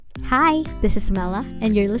Hi, this is Mela,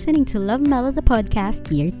 and you're listening to Love Mela the Podcast,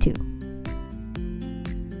 Year 2.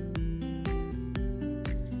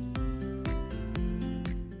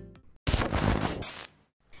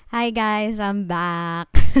 Hi guys, I'm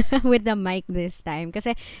back with the mic this time.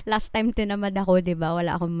 Kasi last time tinamad ako, diba?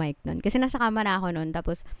 Wala akong mic nun. Kasi nasa kama na ako nun.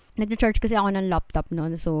 Tapos, nag-charge kasi ako ng laptop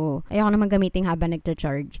nun. So, ayoko naman gamitin habang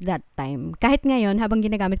nag-charge that time. Kahit ngayon, habang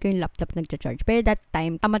ginagamit ko yung laptop, nag-charge. Pero that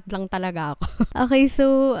time, tamad lang talaga ako. Okay,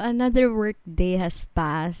 so, another work day has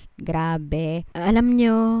passed. Grabe. Alam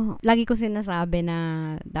nyo, lagi ko sinasabi na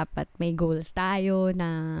dapat may goals tayo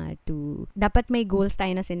dapat may goals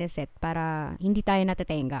tayo na sineset para hindi tayo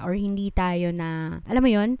natetenga or hindi tayo na, alam mo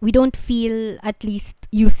yon, we don't feel at least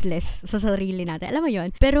useless sa sarili natin. Alam mo yon.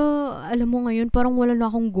 Pero, alam mo ngayon, parang wala na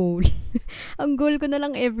akong goal. Ang goal ko na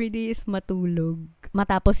lang everyday is matulog.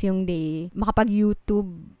 Matapos yung day,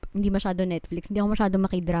 makapag-YouTube, hindi masyado Netflix. Hindi ako masyado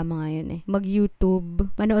makidrama ngayon eh.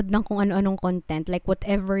 Mag-YouTube, manood ng kung ano-anong content. Like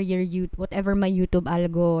whatever my YouTube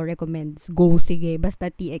algo recommends. Go, sige.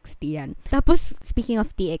 Basta TXT yan. Tapos, speaking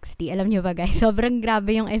of TXT, alam nyo ba guys, sobrang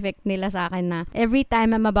grabe yung effect nila sa akin na every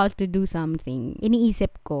time I'm about to do something,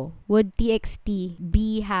 iniisip ko, would TXT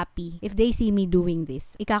be happy if they see me doing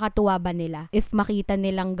this? Ikakatuwa ba nila if makita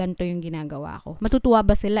nilang ganito yung ginagawa ko? Matutuwa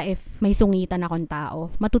ba sila if may sungitan akong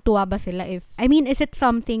tao? Matutuwa ba sila is it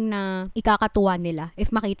something na ikakatuwa nila if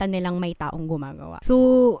makita nilang may taong gumagawa?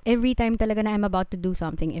 So, every time talaga na I'm about to do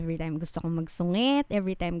something, every time gusto kong magsungit,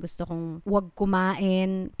 every time gusto kong wag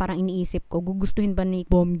kumain, parang iniisip ko, gugustuhin ba ni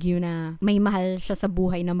Bomgyu na may mahal siya sa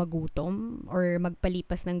buhay na magutom or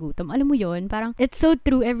magpalipas ng gutom? Alam mo yun? Parang, it's so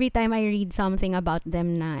true every time I read something about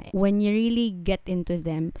them na when you really get into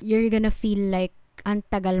them, you're gonna feel like ang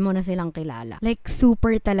tagal mo na silang kilala. Like,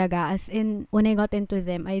 super talaga. As in, when I got into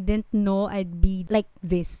them, I didn't know I'd be like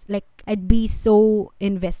this. Like, I'd be so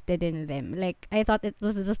invested in them. Like, I thought it's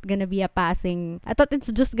just gonna be a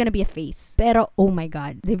phase. Pero, oh my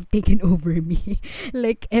God, they've taken over me.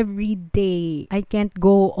 Like, every day, I can't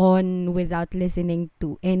go on without listening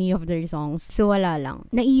to any of their songs. So, wala lang.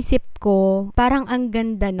 Naisip ko, parang ang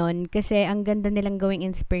ganda nun, kasi ang ganda nilang gawing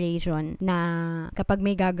inspiration na kapag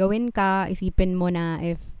may gagawin ka, isipin mo na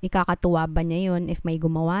if ikakatuwa ba niya yun, if may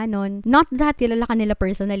gumawa nun. Not that kilala ka nila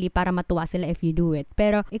personally para matuwa sila if you do it.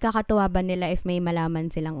 Pero ikakatuwa ba nila if may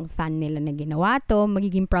malaman silang fan nila na ginawa to?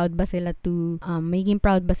 Magiging proud ba sila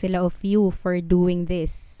of you for doing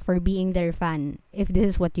this, for being their fan, if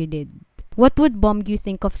this is what you did? What would Bomgyu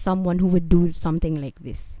think of someone who would do something like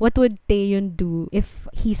this? What would Taeyeon do if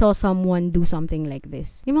he saw someone do something like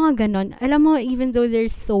this? Yung mga ganon. Alam mo, even though they're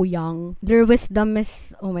so young, their wisdom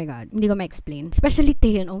is, oh my God, hindi ko ma-explain. Especially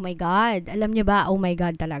Taeyeon, oh my God. Alam niyo ba, oh my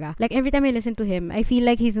God talaga. Like, every time I listen to him, I feel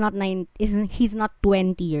like he's not 20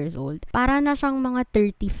 years old. Para na siyang mga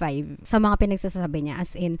 35 sa mga pinagsasabi niya,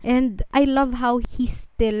 as in. And I love how he's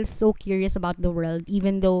still so curious about the world,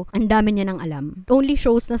 even though ang dami niya nang alam. Only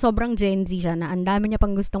shows na sobrang Gen Z siya, na ang dami niya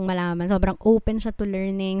pang gustong malaman. Sobrang open siya to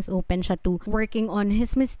learnings, open siya to working on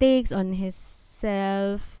his mistakes, on his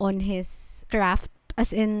self, on his craft.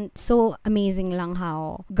 As in, so amazing lang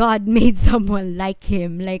how God made someone like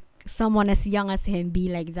him, like someone as young as him be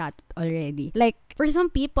like that already. Like, for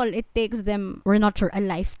some people, it takes them, we're not sure, a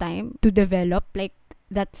lifetime to develop, like,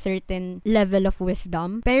 that certain level of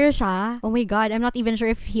wisdom. Pero siya, oh my God, I'm not even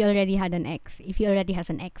sure if he already has an ex.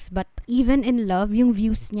 But even in love, yung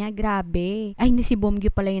views niya, grabe. Ay, hindi si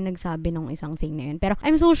Bomgyu pala yung nagsabi ng isang thing na yun. Pero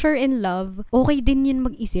I'm so sure in love, okay din yun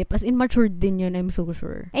mag-isip. As in, matured din yun, I'm so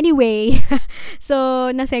sure. Anyway,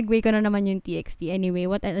 so, na-segue ko na naman yung TXT.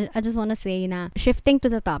 Anyway, what I just wanna say na, shifting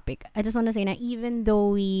to the topic, I just wanna say na even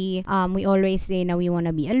though we always say na we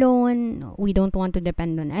wanna be alone, we don't want to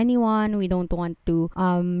depend on anyone, we don't want to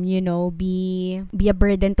be a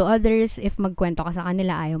burden to others. If magkwento ka sa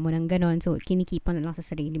kanila, ayaw mo ng ganon. So, kinikipan na lang sa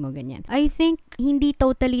sarili mo, ganyan. I think, hindi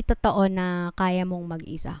totally totoo na kaya mong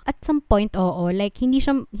mag-isa. At some point, oo. Like, hindi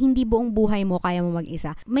buong buhay mo kaya mo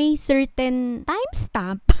mag-isa. May certain time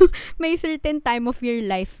stamp. May certain time of your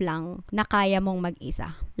life lang na kaya mong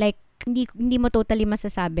mag-isa. Like, hindi mo totally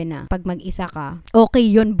masasabi na pag mag-isa ka, okay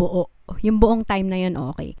yun buo. Yung buong time na yun,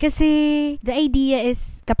 okay. Kasi, the idea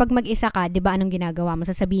is, kapag mag-isa ka, di ba anong ginagawa mo?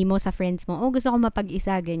 Sasabihin mo sa friends mo, oh, gusto ko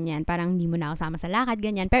mapag-isa, ganyan. Parang hindi mo na kasama sa lakad,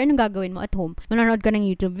 ganyan. Pero anong gagawin mo at home? Manonood ka ng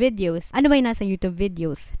YouTube videos. Ano ba yung nasa YouTube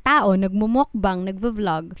videos? Tao, nagmumukbang,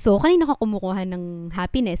 nagvo-vlog. So, kanina ka kumukuha ng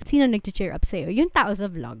happiness. Sino nag-cheer up sa'yo? Yung tao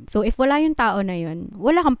sa vlog. So, if wala yung tao na yun,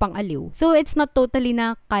 wala kang pang-aliw. So, it's not totally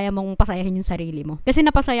na kaya mong pasayahin yung sarili mo. Kasi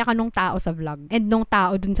napasaya ka nung tao sa vlog. And nung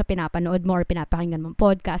tao dun sa pinapanood mo or pinapakinggan mong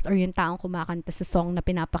podcast or yung taong kumakanta sa song na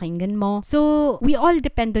pinapakinggan mo. So, we all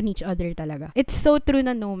depend on each other talaga. It's so true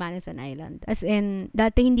na no man is an island. As in,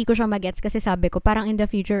 dati hindi ko siya magets kasi sabi ko, parang in the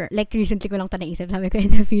future, like recently ko lang ito naisip, sabi ko, in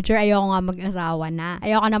the future, ayoko nga mag-asawa na.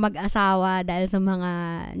 Ayoko na mag-asawa dahil sa mga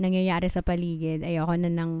nangyayari sa paligid. Ayoko na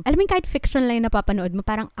alam mo kahit fiction lang yung napapanood mo,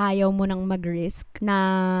 parang ayaw mo nang mag-risk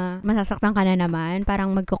na masasaktan ka na naman.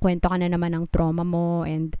 Parang magkukwento ka na naman ng trauma mo,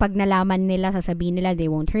 and pag nalaman nila, sasabihin nila, they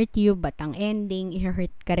won't hurt you, but ang ending,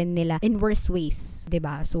 i-hurt ka rin nila in worse ways. 'Di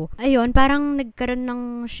ba? So, ayun, parang nagkaroon ng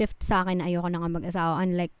shift sa akin na ayoko na nga mag-asawa,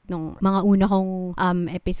 unlike nung mga una kong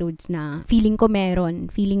episodes na feeling ko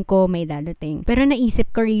may dadating. Pero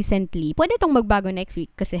naisip ko recently, pwede tong magbago next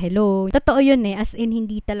week kasi hello, totoo yun as in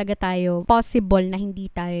hindi talaga tayo possible na hindi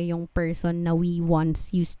tayo yung person na we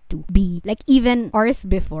once used to be. Like even hours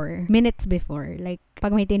before, minutes before, like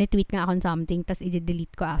pag may tinitweet nga ako something tas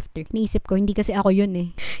i-delete ko after. Naisip ko, hindi kasi ako yun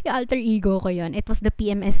yung alter ego ko yun. It was the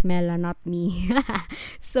PMS Mela, not me.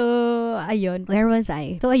 So, ayun. Where was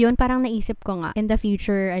I? So, ayun, parang naisip ko nga, in the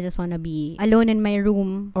future, I just wanna be alone in my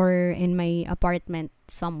room or in my apartment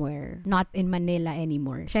somewhere, not in Manila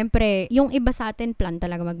anymore. Syempre, yung iba sa atin plan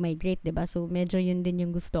talaga mag-migrate, 'di ba? So medyo yun din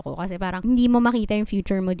yung gusto ko kasi parang hindi mo makita yung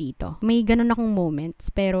future mo dito. May ganun akong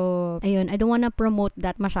moments, pero ayun, I don't wanna promote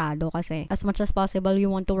that masyado kasi as much as possible we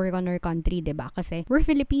want to work on our country, 'di ba? Kasi we're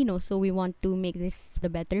Filipinos, so we want to make this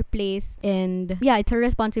the better place, and yeah, it's a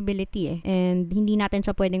responsibility and hindi natin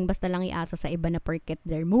siya pwedeng basta lang iasa sa iba na porket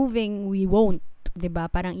they're moving, we won't. 'Di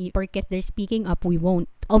ba? Parang porket they're speaking up, we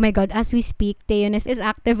won't. Oh my God, as we speak, Teones is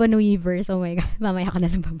active on Weverse. Oh my God, mamaya ko na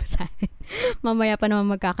lang babasahin. Mamaya pa naman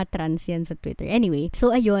magkakatrans yan sa Twitter. Anyway,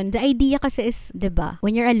 so ayun, the idea kasi is, 'di ba,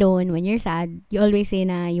 when you're alone, when you're sad, you always say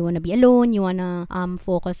na you wanna be alone, you wanna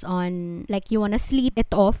focus on, like you wanna sleep it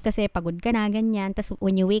off kasi pagod ka na, ganyan. Tapos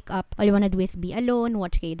when you wake up, all you wanna do is be alone,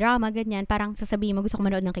 watch K-drama, ganyan. Parang sasabihin mo, gusto ko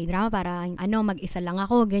manood ng K-drama para mag-isa lang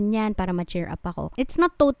ako, ganyan, para ma-cheer up ako. It's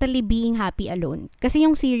not totally being happy alone. Kasi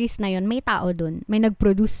yung series na yun, may tao dun, may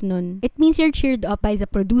nag-produce nun. It means you're cheered up by the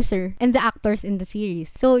producer and the actors in the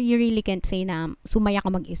series. So, you really can't say na sumaya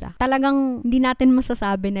ka mag-isa. Talagang hindi natin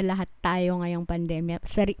masasabi na lahat tayo ngayong pandemya.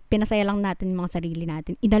 Pinasaya lang natin mga sarili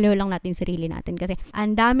natin. Inaliw lang natin sarili natin. Kasi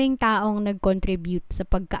ang daming taong nag-contribute sa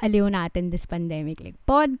pagkaaliw natin this pandemic. Like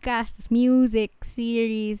podcasts, music,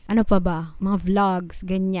 series, ano pa ba? Mga vlogs,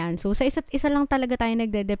 ganyan. So, sa isa't isa lang talaga tayo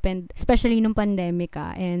nagde-depend, especially nung pandemic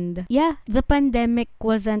And yeah, the pandemic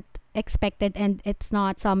wasn't expected and it's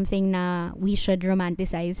not something na we should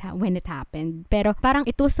romanticize when it happened. Pero parang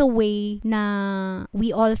it was a way na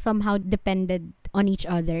we all somehow depended on each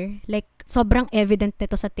other. Like, sobrang evident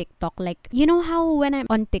nito sa TikTok. Like, you know how when I'm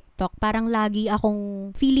on TikTok, parang lagi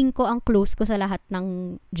akong feeling ko ang close ko sa lahat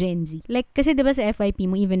ng Gen Z. Like, kasi diba sa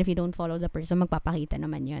FYP mo, even if you don't follow the person, magpapakita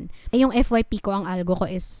naman yun. Yung FYP ko, ang algo ko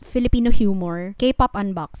is Filipino humor, K-pop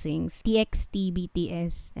unboxings, TXT,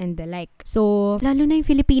 BTS, and the like. So, lalo na yung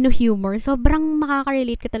Filipino humor, sobrang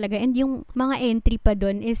makaka-relate ka talaga. And yung mga entry pa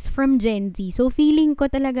dun is from Gen Z. So, feeling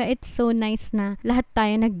ko talaga it's so nice na lahat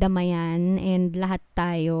tayo nagdamayan and lahat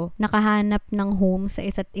tayo nakahanap ng home sa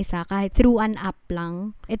isa't isa kahit through an app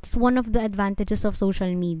lang. It's one of the advantages of social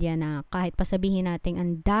media na kahit pasabihin natin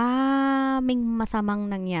ang daming masamang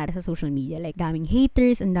nangyari sa social media. Like, daming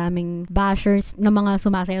haters, ang daming bashers na mga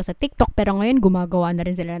sumasayaw sa TikTok, pero ngayon gumagawa na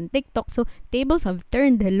rin sila ng TikTok. So, tables have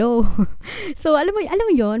turned, hello. So, alam mo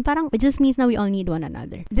yun, parang it just means na we all need one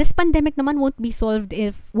another. This pandemic naman won't be solved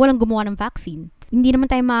if walang gumawa ng vaccine. Hindi naman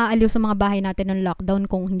tayo maaaliw sa mga bahay natin ng lockdown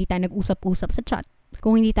kung hindi tayo nag-usap-usap sa chat,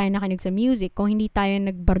 kung hindi tayo nakinig sa music, kung hindi tayo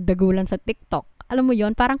nagbardagulan sa TikTok. Alam mo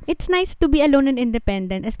yon, parang it's nice to be alone and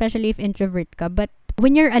independent, especially if introvert ka, but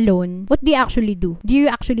when you're alone, what do you actually do? Do you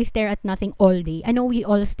actually stare at nothing all day? I know we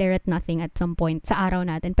all stare at nothing at some point sa araw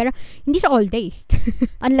natin, pero hindi siya all day.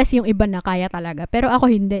 Unless yung iba na kaya talaga. Pero ako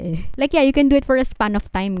hindi Like, yeah, you can do it for a span of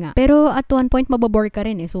time nga. Pero at one point, mababore ka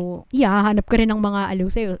rin So, yeah, hanap ka rin ng mga aliw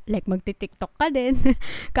sa'yo. Like, magti-TikTok ka din.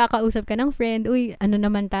 Kakausap ka ng friend. Uy, ano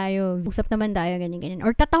naman tayo? Usap naman tayo, ganyan.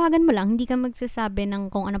 Or tatawagan mo lang. Hindi ka magsasabi ng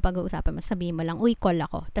kung anong pag-uusapan mo. Sabihin mo lang, uy, call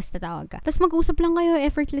ako. Tapos tatawag ka. Tapos mag-usap lang kayo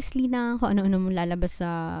effortlessly na kung ano-ano mong lalabas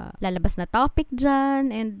na topic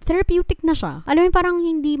dyan, and therapeutic na siya. Alam mo, parang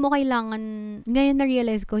hindi mo kailangan, ngayon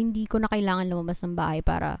na-realize ko, hindi ko na kailangan lumabas ng bahay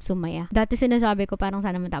para sumaya. Dati sinasabi ko, parang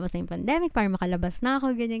sana matapos na yung pandemic, para makalabas na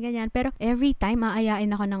ako, ganyan. Pero every time,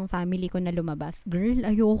 aayain ako ng family ko na lumabas. Girl,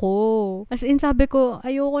 ayoko. As in, sabi ko,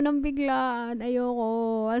 ayoko nang biglaan.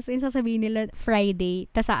 Ayoko. As in, sasabihin nila Friday,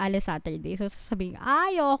 tas aalis Saturday. So, sasabihin,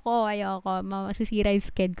 ayoko. Masisira yung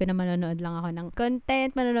sked ko na manonood lang ako ng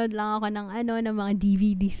content, manonood lang ako ng ng mga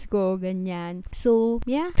DVDs ko, ganyan. So,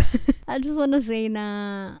 yeah. I just wanna say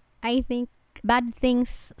na I think bad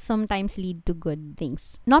things sometimes lead to good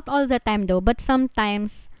things. Not all the time though, but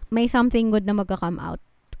sometimes may something good na magka-come out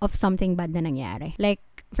of something bad na nangyari. Like,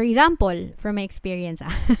 for example, from my experience,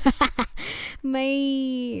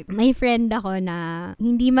 may friend ako na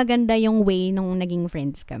hindi maganda yung way nung naging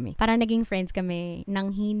friends kami. Parang naging friends kami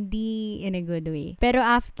nang hindi in a good way. Pero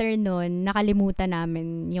after nun, nakalimutan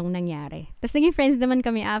namin yung nangyari. Tapos naging friends naman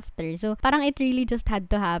kami after. So, parang it really just had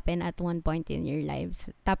to happen at one point in your lives.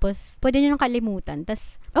 Tapos, pwede nyo nang kalimutan.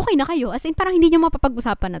 Tapos, okay na kayo. As in, parang hindi nyo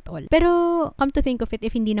mapapag-usapan at all. Pero, come to think of it,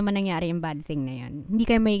 if hindi naman nangyari yung bad thing na yan, hindi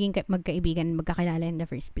kayo magiging magkaibigan, magkakilala in the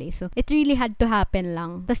first place. So, it really had to happen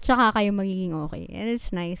lang. Tapos, tsaka kayo magiging okay. And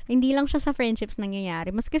it's nice. Hindi lang siya sa friendships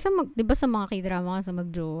nangyayari. Maski sa, diba sa mga k-drama, sa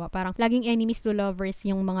magjowa, parang laging enemies to lovers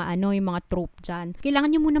yung mga yung mga trope dyan.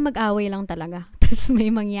 Kailangan nyo muna mag-away lang talaga. Tapos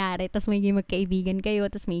may mangyari. Tapos may magkaibigan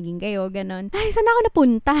kayo. Tapos may kayo. Ganon. Ay, saan ako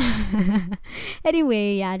napunta?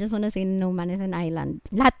 Anyway, yeah, I just wanna say no man is an island.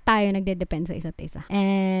 Lahat tayo nagde-depend sa isa't isa.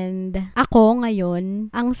 And ako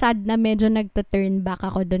ngayon, ang sad na medyo nagto-turn back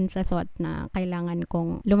ako dun sa thought na kailangan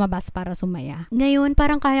kong lumabas para sumaya. Ngayon,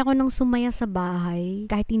 parang kaya ko nang sumaya sa bahay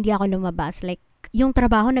kahit hindi ako lumabas. Like, yung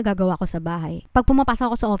trabaho nagagawa ko sa bahay. Pag pumapasok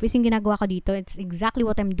ako sa office, yung ginagawa ko dito, it's exactly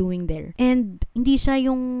what I'm doing there. And hindi siya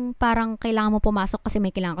yung parang kailangan mo pumasok kasi may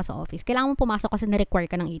kailangan ka sa office. Kailangan mo pumasok kasi na-require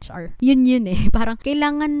ka ng HR. Yun eh. Parang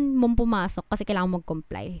kailangan mong pumasok kasi kailangan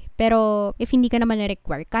mag-comply. Pero if hindi ka naman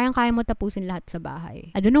na-require, kayang-kaya mo tapusin lahat sa bahay.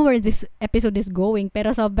 I don't know where this episode is going, pero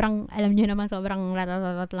sobrang, alam nyo naman, sobrang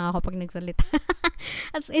ratatat lang ako pag nagsalita.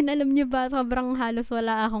 As in, alam nyo ba, sobrang halos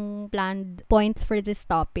wala akong planned points for this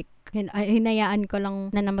topic. Hinayaan ko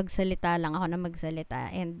lang na magsalita lang ako na magsalita,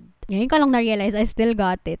 and ngayon ko lang na-realize I still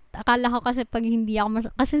got it. Akala ko kasi pag hindi ako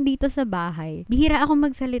kasi dito sa bahay, bihira ako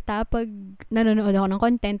magsalita pag nanonood ako ng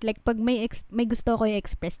content. Like pag may gusto ko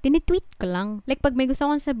i-express, tinitweet ko lang. Like pag may gusto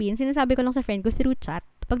akong sabihin, sinasabi ko lang sa friend ko through chat.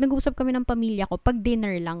 Pag nag-uusap kami ng pamilya ko, pag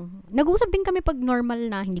dinner lang. Nag-uusap din kami pag normal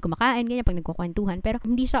na hindi kumakain, ganyan, pag nagkukwentuhan. Pero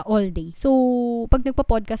hindi siya all day. So, pag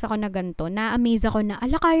nagpa-podcast ako na ganito, na-amaze ako na,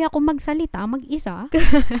 kaya ko magsalita, mag-isa.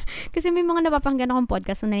 Kasi may mga napapanggan akong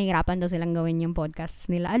podcast na nahihirapan daw silang gawin yung podcasts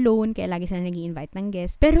nila alone, kaya lagi sila nag-i-invite ng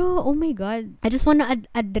guest. Pero, oh my God, I just wanna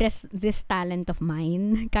address this talent of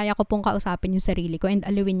mine. Kaya ko pong kausapin yung sarili ko and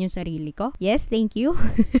aliwin yung sarili ko. Yes, thank you.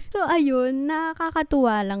 So, ayun,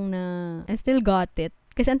 nakakatuwa lang na I still got it.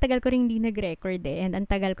 Kasi ang tagal ko rin hindi nag-record and ang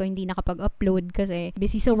tagal ko hindi nakapag-upload kasi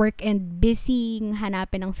busy sa work and busy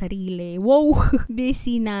hanapin ang sarili. Wow!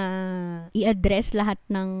 Busy na i-address lahat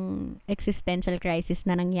ng existential crisis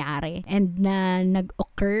na nangyari and na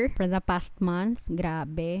nag-occur for the past month.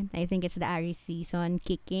 Grabe. I think it's the Aries season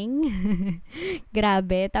kicking.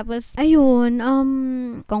 Grabe. Tapos, ayun,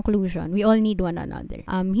 conclusion. We all need one another.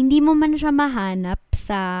 Hindi mo man siya mahanap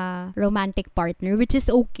sa romantic partner, which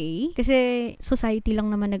is okay. Kasi society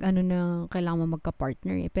lang naman na kailangan mo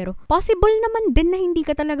magka-partner eh. Pero possible naman din na hindi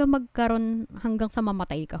ka talaga magkaroon hanggang sa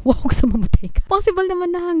mamatay ka. Wow, sa mamatay ka. Possible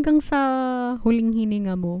naman na hanggang sa huling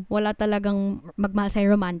hininga mo, wala talagang magmahal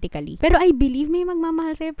sa'yo romantically. Pero I believe may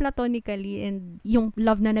magmamahal sa'yo platonically and yung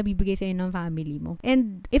love na nabibigay sa'yo ng family mo.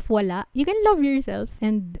 And if wala, you can love yourself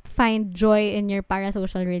and find joy in your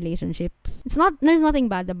parasocial relationships. There's nothing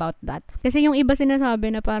bad about that. Kasi yung iba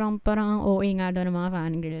sinasabi na parang ang OA nga daw ng mga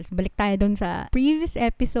fangirls. Balik tayo dun sa previous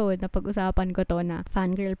episode na pag-usapan ko to na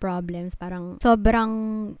fangirl problems. Parang sobrang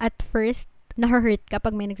at first na-hurt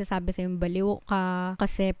kapag may nagsasabi sa'yo baliw ka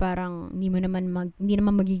kasi parang hindi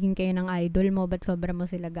naman magiging kayo ng idol mo but sobra mo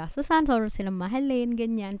sila gastusan, sobra sila mahalin,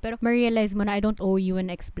 ganyan. Pero ma-realize mo na I don't owe you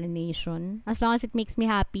an explanation. As long as it makes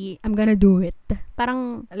me happy, I'm gonna do it.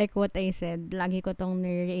 Parang like what I said, lagi ko tong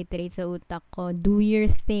reiterate sa utak ko, do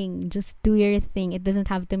your thing. Just do your thing. It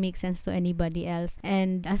doesn't have to make sense to anybody else.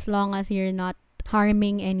 And as long as you're not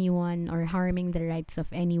harming anyone or harming the rights of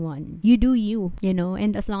anyone, you do you know,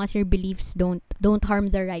 and as long as your beliefs don't harm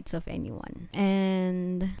the rights of anyone.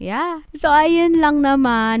 And yeah, so ayun lang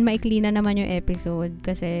naman, maikli na naman yung episode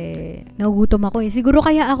kasi nagugutom ako eh. Siguro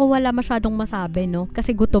kaya ako wala masyadong masabi, no,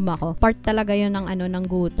 kasi gutom ako. Part talaga yun ng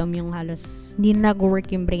gutom, yung halos hindi na nag-work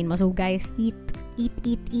yung brain mo. So guys, eat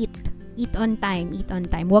Eat on time.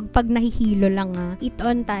 Huwag pag nahihilo lang Eat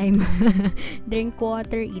on time. Drink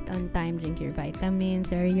water, eat on time. Drink your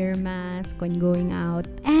vitamins, wear your mask when going out.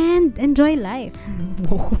 And enjoy life.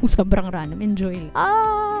 Wow, sobrang random. Enjoy.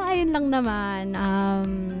 Ayun lang naman.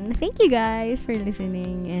 Thank you guys for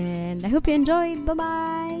listening and I hope you enjoyed.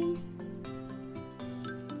 Bye-bye!